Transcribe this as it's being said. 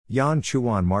Yan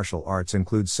Chuan martial arts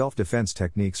include self-defense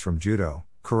techniques from judo,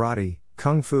 karate,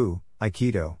 kung fu,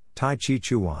 aikido, tai chi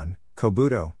chuan,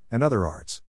 kobudo, and other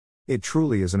arts. It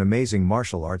truly is an amazing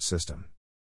martial arts system.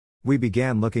 We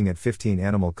began looking at 15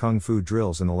 animal kung fu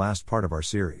drills in the last part of our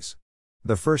series.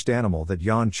 The first animal that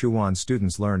Yan Chuan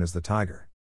students learn is the tiger.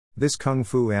 This kung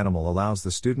fu animal allows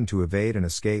the student to evade and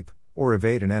escape, or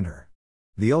evade and enter.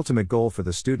 The ultimate goal for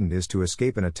the student is to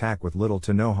escape an attack with little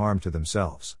to no harm to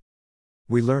themselves.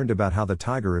 We learned about how the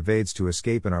tiger evades to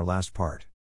escape in our last part.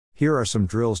 Here are some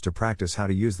drills to practice how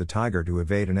to use the tiger to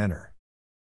evade and enter.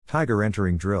 Tiger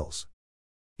entering drills.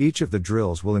 Each of the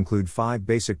drills will include 5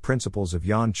 basic principles of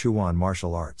Yan Chuan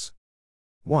martial arts.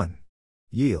 1.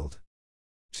 Yield.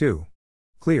 2.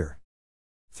 Clear.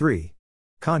 3.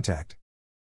 Contact.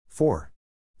 4.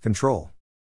 Control.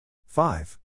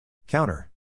 5.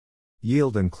 Counter.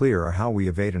 Yield and clear are how we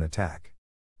evade an attack.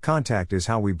 Contact is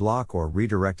how we block or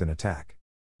redirect an attack.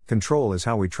 Control is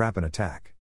how we trap an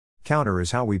attack. Counter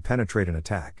is how we penetrate an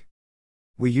attack.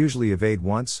 We usually evade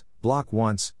once, block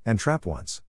once, and trap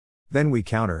once. Then we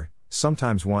counter,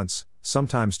 sometimes once,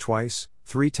 sometimes twice,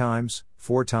 3 times,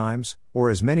 4 times, or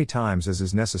as many times as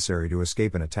is necessary to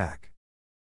escape an attack.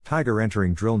 Tiger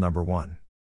entering drill number 1.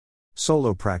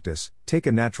 Solo practice. Take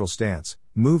a natural stance,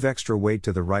 move extra weight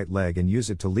to the right leg and use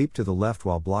it to leap to the left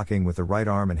while blocking with the right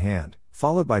arm and hand,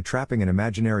 followed by trapping an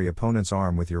imaginary opponent's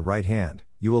arm with your right hand.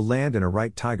 You will land in a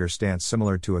right tiger stance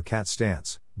similar to a cat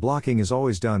stance. Blocking is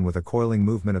always done with a coiling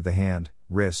movement of the hand,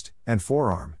 wrist, and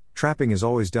forearm. Trapping is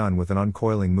always done with an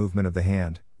uncoiling movement of the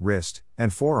hand, wrist,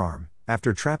 and forearm.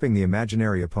 After trapping the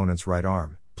imaginary opponent's right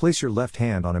arm, place your left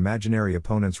hand on imaginary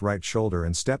opponent's right shoulder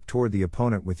and step toward the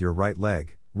opponent with your right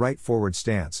leg, right forward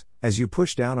stance, as you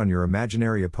push down on your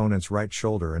imaginary opponent's right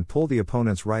shoulder and pull the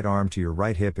opponent's right arm to your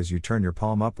right hip as you turn your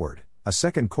palm upward. A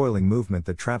second coiling movement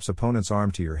that traps opponent's arm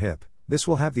to your hip. This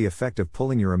will have the effect of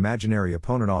pulling your imaginary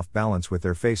opponent off balance with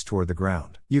their face toward the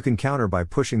ground. You can counter by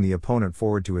pushing the opponent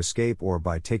forward to escape or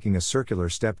by taking a circular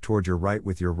step toward your right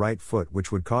with your right foot, which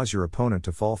would cause your opponent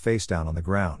to fall face down on the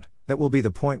ground. That will be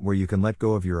the point where you can let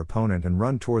go of your opponent and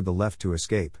run toward the left to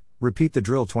escape. Repeat the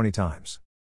drill 20 times.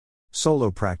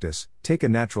 Solo practice. Take a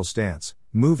natural stance,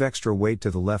 move extra weight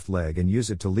to the left leg and use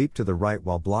it to leap to the right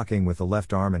while blocking with the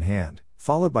left arm and hand,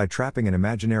 followed by trapping an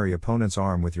imaginary opponent's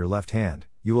arm with your left hand.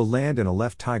 You will land in a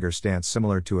left tiger stance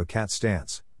similar to a cat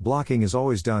stance. Blocking is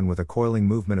always done with a coiling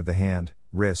movement of the hand,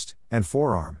 wrist, and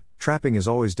forearm. Trapping is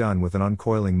always done with an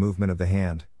uncoiling movement of the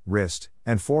hand, wrist,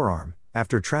 and forearm.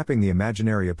 After trapping the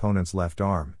imaginary opponent's left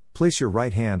arm, place your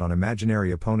right hand on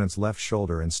imaginary opponent's left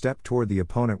shoulder and step toward the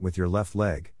opponent with your left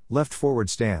leg, left forward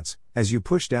stance, as you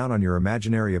push down on your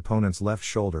imaginary opponent's left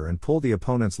shoulder and pull the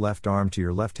opponent's left arm to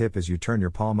your left hip as you turn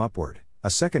your palm upward. A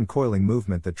second coiling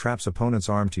movement that traps opponent's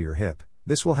arm to your hip.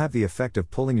 This will have the effect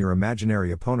of pulling your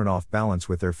imaginary opponent off balance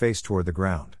with their face toward the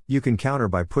ground. You can counter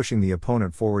by pushing the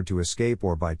opponent forward to escape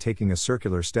or by taking a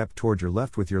circular step toward your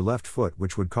left with your left foot,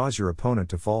 which would cause your opponent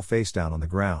to fall face down on the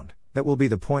ground. That will be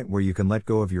the point where you can let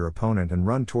go of your opponent and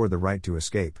run toward the right to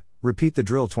escape. Repeat the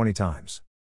drill 20 times.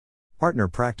 Partner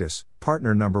practice.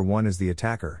 Partner number 1 is the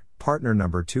attacker. Partner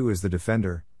number 2 is the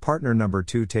defender. Partner number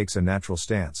 2 takes a natural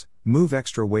stance. Move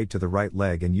extra weight to the right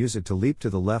leg and use it to leap to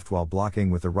the left while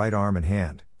blocking with the right arm and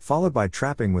hand, followed by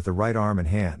trapping with the right arm and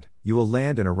hand. You will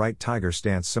land in a right tiger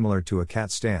stance similar to a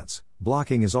cat stance.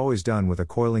 Blocking is always done with a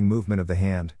coiling movement of the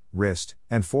hand, wrist,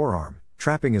 and forearm.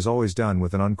 Trapping is always done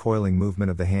with an uncoiling movement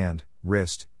of the hand,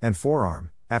 wrist, and forearm.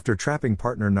 After trapping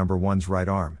partner number 1's right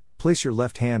arm, place your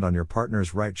left hand on your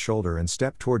partner's right shoulder and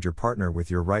step toward your partner with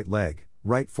your right leg,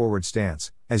 right forward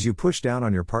stance, as you push down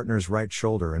on your partner's right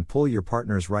shoulder and pull your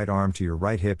partner's right arm to your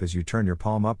right hip as you turn your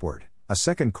palm upward. A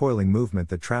second coiling movement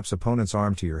that traps opponent's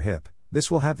arm to your hip. This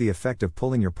will have the effect of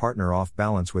pulling your partner off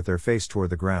balance with their face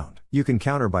toward the ground. You can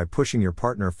counter by pushing your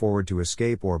partner forward to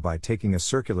escape or by taking a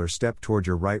circular step toward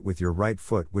your right with your right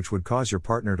foot, which would cause your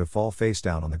partner to fall face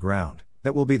down on the ground.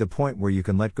 That will be the point where you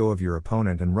can let go of your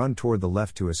opponent and run toward the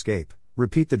left to escape.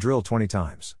 Repeat the drill 20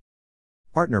 times.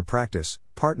 Partner practice.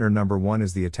 Partner number 1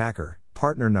 is the attacker.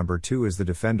 Partner number 2 is the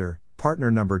defender. Partner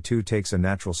number 2 takes a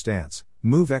natural stance.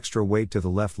 Move extra weight to the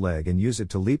left leg and use it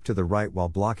to leap to the right while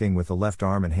blocking with the left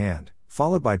arm and hand,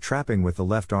 followed by trapping with the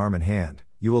left arm and hand.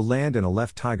 You will land in a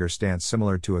left tiger stance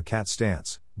similar to a cat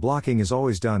stance. Blocking is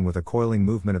always done with a coiling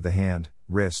movement of the hand,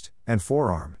 wrist, and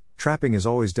forearm. Trapping is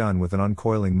always done with an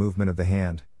uncoiling movement of the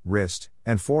hand, wrist,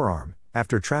 and forearm.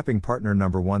 After trapping partner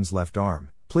number 1's left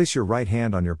arm, place your right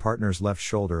hand on your partner's left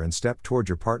shoulder and step toward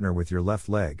your partner with your left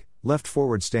leg, left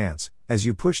forward stance, as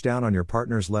you push down on your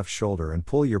partner's left shoulder and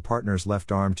pull your partner's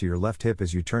left arm to your left hip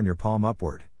as you turn your palm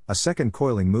upward. A second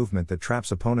coiling movement that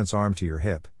traps opponent's arm to your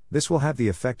hip. This will have the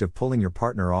effect of pulling your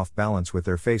partner off balance with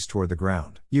their face toward the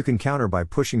ground. You can counter by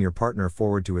pushing your partner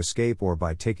forward to escape or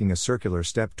by taking a circular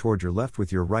step toward your left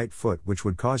with your right foot, which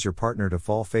would cause your partner to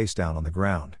fall face down on the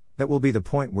ground. That will be the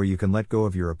point where you can let go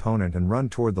of your opponent and run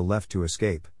toward the left to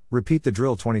escape. Repeat the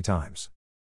drill 20 times.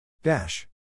 Dash.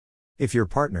 If your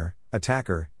partner,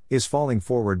 attacker, is falling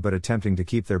forward but attempting to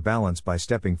keep their balance by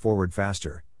stepping forward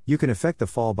faster, you can effect the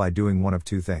fall by doing one of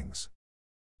two things.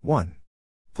 1.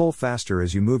 Pull faster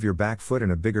as you move your back foot in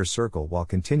a bigger circle while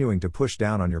continuing to push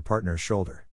down on your partner's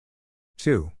shoulder.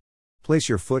 2. Place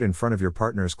your foot in front of your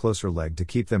partner's closer leg to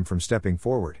keep them from stepping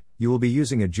forward. You will be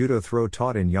using a judo throw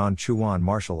taught in Yan Chuan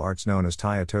martial arts known as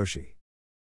Tai Otoshi.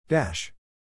 Dash.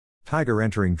 Tiger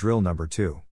entering drill number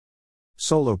 2.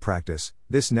 Solo practice.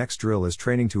 This next drill is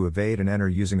training to evade and enter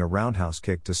using a roundhouse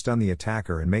kick to stun the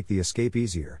attacker and make the escape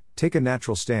easier. Take a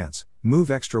natural stance, move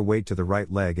extra weight to the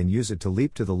right leg and use it to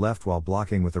leap to the left while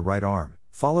blocking with the right arm,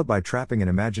 followed by trapping an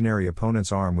imaginary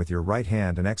opponent's arm with your right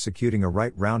hand and executing a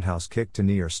right roundhouse kick to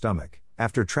knee or stomach.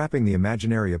 After trapping the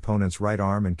imaginary opponent's right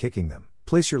arm and kicking them,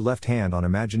 place your left hand on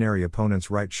imaginary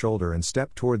opponent's right shoulder and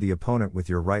step toward the opponent with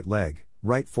your right leg,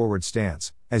 right forward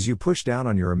stance, as you push down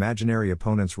on your imaginary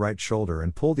opponent's right shoulder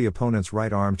and pull the opponent's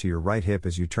right arm to your right hip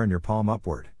as you turn your palm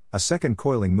upward. A second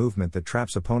coiling movement that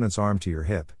traps opponent's arm to your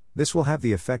hip. This will have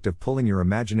the effect of pulling your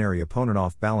imaginary opponent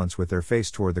off balance with their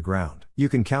face toward the ground. You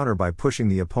can counter by pushing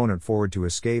the opponent forward to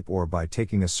escape or by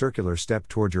taking a circular step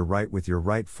toward your right with your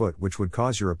right foot, which would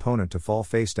cause your opponent to fall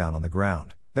face down on the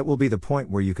ground. That will be the point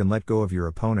where you can let go of your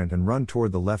opponent and run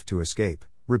toward the left to escape.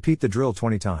 Repeat the drill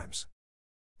 20 times.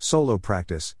 Solo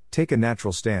practice. Take a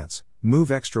natural stance,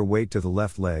 move extra weight to the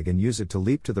left leg and use it to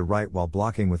leap to the right while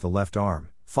blocking with the left arm,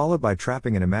 followed by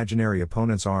trapping an imaginary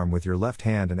opponent's arm with your left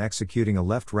hand and executing a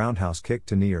left roundhouse kick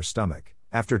to knee or stomach.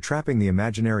 After trapping the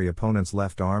imaginary opponent's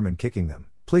left arm and kicking them,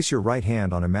 place your right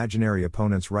hand on imaginary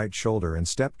opponent's right shoulder and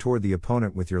step toward the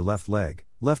opponent with your left leg,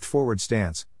 left forward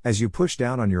stance, as you push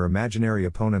down on your imaginary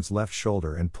opponent's left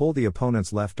shoulder and pull the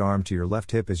opponent's left arm to your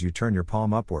left hip as you turn your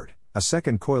palm upward. A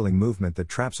second coiling movement that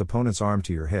traps opponent's arm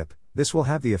to your hip. This will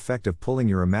have the effect of pulling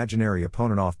your imaginary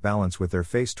opponent off balance with their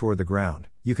face toward the ground.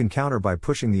 You can counter by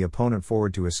pushing the opponent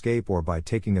forward to escape or by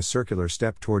taking a circular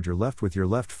step toward your left with your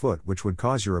left foot, which would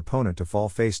cause your opponent to fall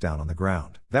face down on the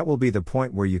ground. That will be the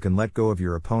point where you can let go of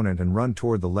your opponent and run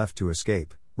toward the left to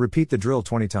escape. Repeat the drill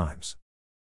 20 times.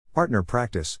 Partner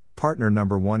practice. Partner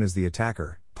number 1 is the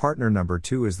attacker. Partner number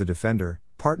 2 is the defender.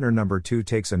 Partner number 2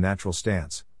 takes a natural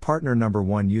stance. Partner number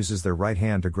 1 uses their right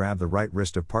hand to grab the right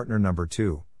wrist of partner number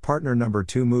 2. Partner number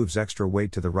 2 moves extra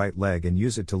weight to the right leg and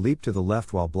use it to leap to the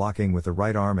left while blocking with the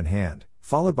right arm and hand,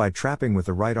 followed by trapping with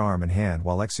the right arm and hand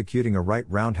while executing a right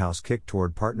roundhouse kick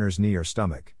toward partner's knee or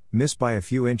stomach. Miss by a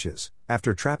few inches.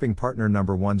 After trapping partner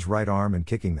number 1's right arm and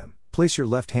kicking them, place your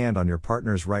left hand on your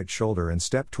partner's right shoulder and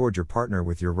step toward your partner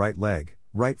with your right leg,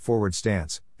 right forward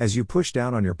stance, as you push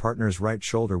down on your partner's right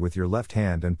shoulder with your left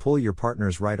hand and pull your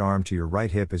partner's right arm to your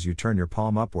right hip as you turn your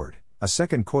palm upward. A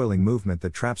second coiling movement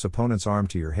that traps opponent's arm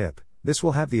to your hip. This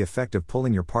will have the effect of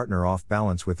pulling your partner off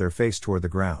balance with their face toward the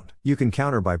ground. You can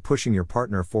counter by pushing your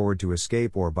partner forward to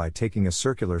escape or by taking a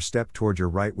circular step toward your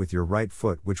right with your right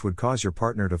foot, which would cause your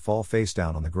partner to fall face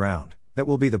down on the ground. That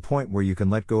will be the point where you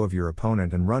can let go of your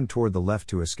opponent and run toward the left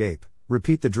to escape.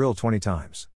 Repeat the drill 20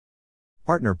 times.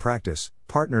 Partner practice.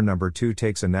 Partner number 2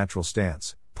 takes a natural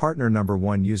stance. Partner number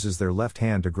 1 uses their left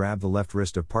hand to grab the left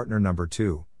wrist of partner number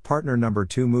 2. Partner number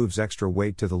 2 moves extra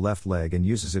weight to the left leg and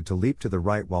uses it to leap to the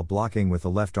right while blocking with the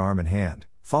left arm and hand,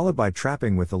 followed by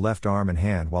trapping with the left arm and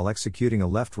hand while executing a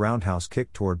left roundhouse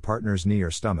kick toward partner's knee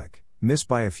or stomach. Miss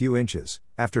by a few inches.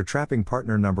 After trapping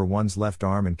partner number 1's left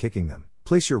arm and kicking them,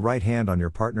 place your right hand on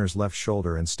your partner's left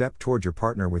shoulder and step toward your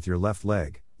partner with your left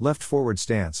leg, left forward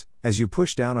stance, as you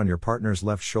push down on your partner's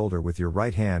left shoulder with your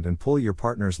right hand and pull your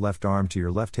partner's left arm to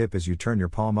your left hip as you turn your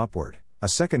palm upward. A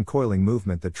second coiling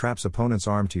movement that traps opponent's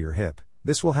arm to your hip.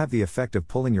 This will have the effect of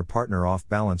pulling your partner off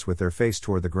balance with their face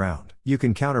toward the ground. You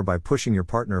can counter by pushing your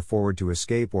partner forward to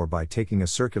escape or by taking a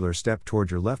circular step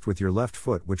toward your left with your left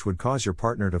foot, which would cause your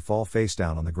partner to fall face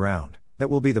down on the ground.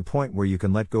 That will be the point where you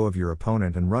can let go of your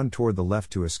opponent and run toward the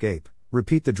left to escape.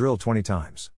 Repeat the drill 20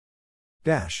 times.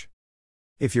 Dash.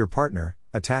 If your partner,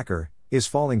 attacker, is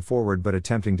falling forward but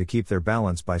attempting to keep their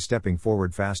balance by stepping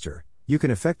forward faster, you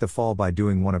can effect the fall by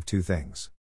doing one of two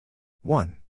things.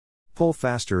 1. Pull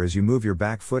faster as you move your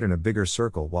back foot in a bigger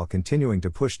circle while continuing to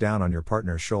push down on your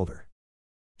partner's shoulder.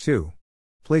 2.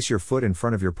 Place your foot in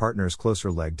front of your partner's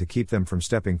closer leg to keep them from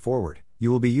stepping forward.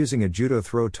 You will be using a judo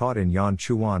throw taught in Yan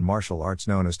Chuan martial arts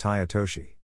known as Tai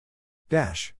Otoshi.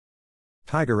 Dash.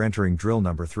 Tiger entering drill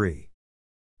number 3.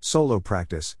 Solo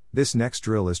practice. This next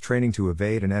drill is training to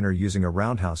evade and enter using a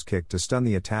roundhouse kick to stun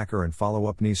the attacker and follow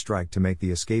up knee strike to make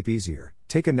the escape easier.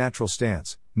 Take a natural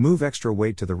stance, move extra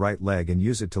weight to the right leg and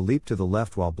use it to leap to the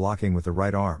left while blocking with the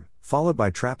right arm, followed by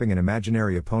trapping an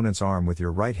imaginary opponent's arm with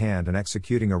your right hand and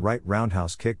executing a right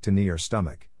roundhouse kick to knee or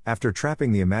stomach. After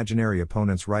trapping the imaginary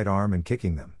opponent's right arm and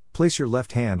kicking them, place your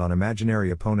left hand on imaginary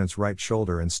opponent's right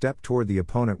shoulder and step toward the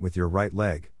opponent with your right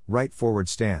leg, right forward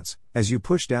stance, as you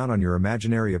push down on your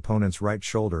imaginary opponent's right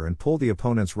shoulder and pull the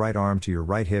opponent's right arm to your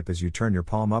right hip as you turn your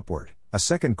palm upward. A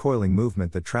second coiling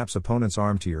movement that traps opponent's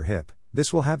arm to your hip.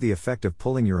 This will have the effect of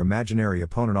pulling your imaginary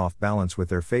opponent off balance with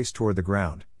their face toward the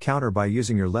ground. Counter by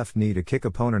using your left knee to kick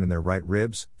opponent in their right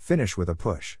ribs. Finish with a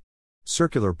push.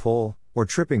 Circular pull, or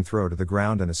tripping throw to the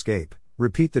ground and escape.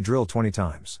 Repeat the drill 20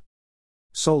 times.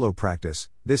 Solo practice.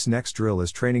 This next drill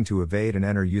is training to evade and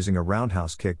enter using a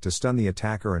roundhouse kick to stun the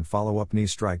attacker and follow up knee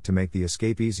strike to make the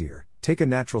escape easier. Take a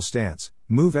natural stance,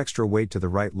 move extra weight to the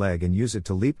right leg and use it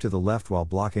to leap to the left while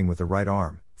blocking with the right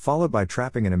arm, followed by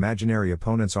trapping an imaginary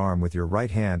opponent's arm with your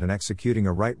right hand and executing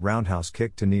a right roundhouse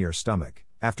kick to knee or stomach.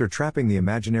 After trapping the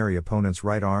imaginary opponent's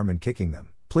right arm and kicking them,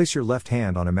 place your left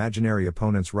hand on imaginary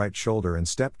opponent's right shoulder and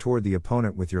step toward the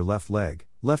opponent with your left leg,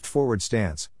 left forward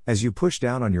stance, as you push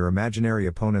down on your imaginary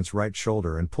opponent's right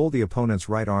shoulder and pull the opponent's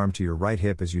right arm to your right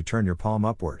hip as you turn your palm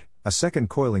upward. A second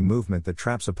coiling movement that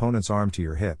traps opponent's arm to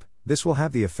your hip. This will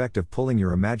have the effect of pulling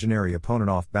your imaginary opponent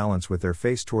off balance with their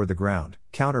face toward the ground.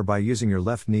 Counter by using your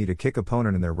left knee to kick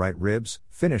opponent in their right ribs.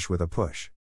 Finish with a push.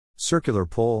 Circular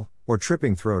pull, or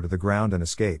tripping throw to the ground and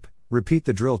escape. Repeat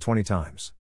the drill 20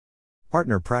 times.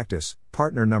 Partner practice.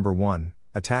 Partner number 1,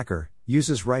 attacker,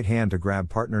 uses right hand to grab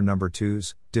partner number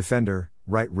 2's, defender,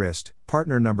 right wrist.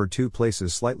 Partner number 2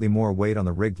 places slightly more weight on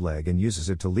the rigged leg and uses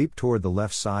it to leap toward the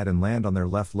left side and land on their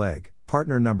left leg.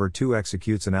 Partner number 2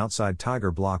 executes an outside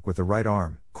tiger block with the right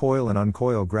arm, coil and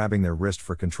uncoil grabbing their wrist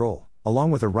for control,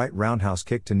 along with a right roundhouse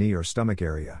kick to knee or stomach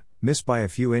area. Miss by a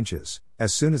few inches.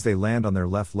 As soon as they land on their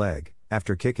left leg,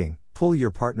 after kicking, pull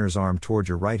your partner's arm toward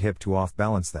your right hip to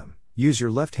off-balance them. Use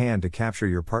your left hand to capture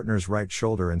your partner's right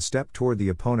shoulder and step toward the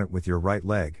opponent with your right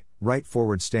leg, right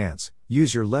forward stance.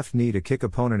 Use your left knee to kick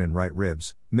opponent in right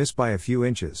ribs. Miss by a few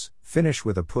inches. Finish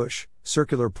with a push,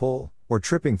 circular pull, or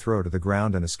tripping throw to the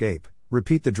ground and escape.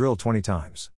 Repeat the drill 20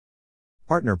 times.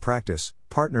 Partner practice.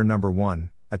 Partner number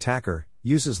 1, attacker,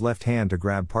 uses left hand to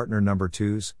grab partner number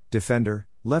 2's, defender,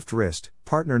 left wrist.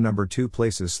 Partner number 2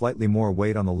 places slightly more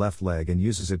weight on the left leg and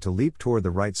uses it to leap toward the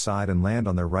right side and land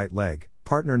on their right leg.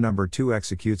 Partner number 2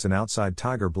 executes an outside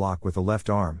tiger block with the left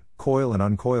arm, coil and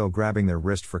uncoil grabbing their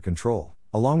wrist for control,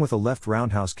 along with a left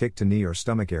roundhouse kick to knee or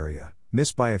stomach area.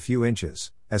 Miss by a few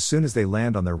inches. As soon as they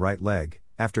land on their right leg,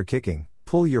 after kicking,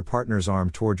 pull your partner's arm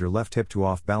toward your left hip to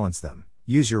off-balance them.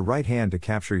 Use your right hand to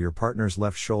capture your partner's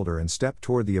left shoulder and step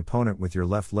toward the opponent with your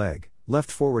left leg,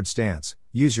 left forward stance.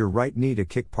 Use your right knee to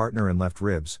kick partner in left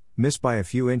ribs. Miss by a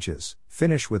few inches.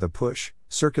 Finish with a push,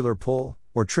 circular pull,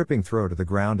 or tripping throw to the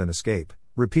ground and escape.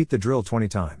 Repeat the drill 20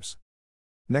 times.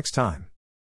 Next time.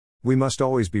 We must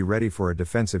always be ready for a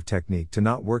defensive technique to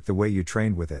not work the way you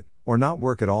trained with it, or not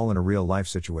work at all in a real-life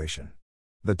situation.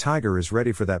 The tiger is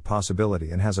ready for that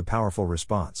possibility and has a powerful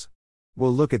response.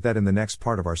 We'll look at that in the next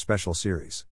part of our special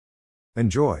series.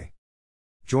 Enjoy!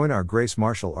 Join our Grace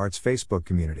Martial Arts Facebook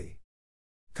community.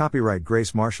 Copyright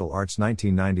Grace Martial Arts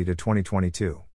 1990 to 2022.